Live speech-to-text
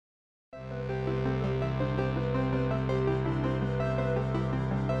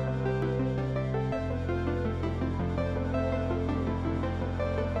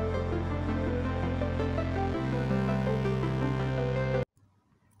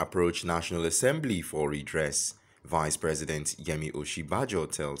Approach National Assembly for redress. Vice President Yemi Osinbajo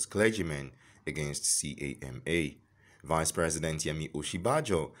tells clergymen against CAMA. Vice President Yemi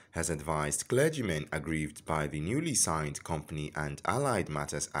Osinbajo has advised clergymen aggrieved by the newly signed Company and Allied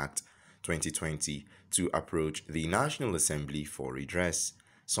Matters Act 2020 to approach the National Assembly for redress.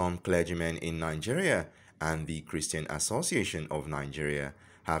 Some clergymen in Nigeria and the Christian Association of Nigeria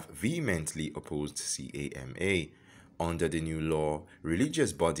have vehemently opposed CAMA. Under the new law,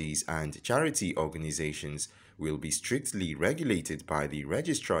 religious bodies and charity organizations will be strictly regulated by the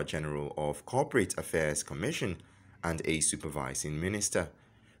Registrar-General of Corporate Affairs Commission and a supervising minister.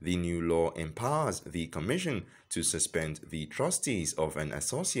 The new law empowers the Commission to suspend the trustees of an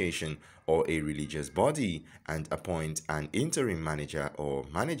association or a religious body and appoint an interim manager or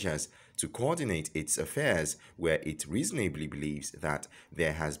managers to coordinate its affairs where it reasonably believes that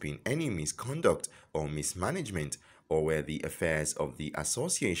there has been any misconduct or mismanagement, or where the affairs of the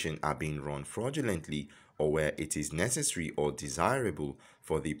association are being run fraudulently, or where it is necessary or desirable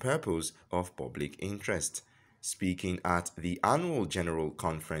for the purpose of public interest. Speaking at the annual General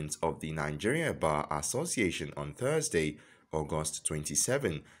Conference of the Nigeria Bar Association on Thursday, August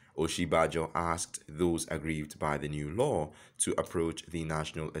 27, Osinbajo asked those aggrieved by the new law to approach the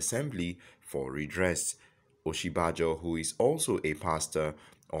National Assembly for redress. Osinbajo, who is also a pastor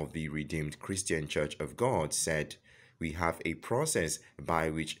of the Redeemed Christian Church of God, said, "We have a process by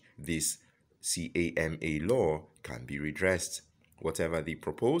which this CAMA law can be redressed. Whatever the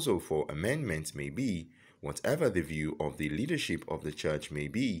proposal for amendment may be, whatever the view of the leadership of the church may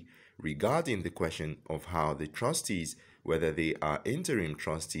be regarding the question of how the trustees, whether they are interim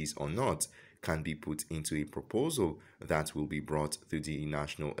trustees or not, can be put into a proposal that will be brought to the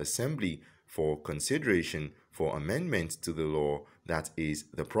National Assembly for consideration for amendment to the law. That is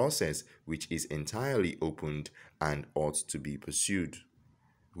the process which is entirely opened and ought to be pursued.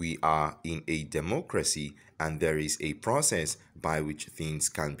 We are in a democracy, and there is a process by which things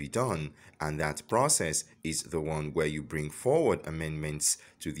can be done, and that process is the one where you bring forward amendments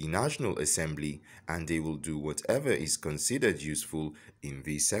to the National Assembly, and they will do whatever is considered useful in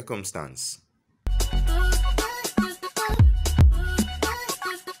this circumstance."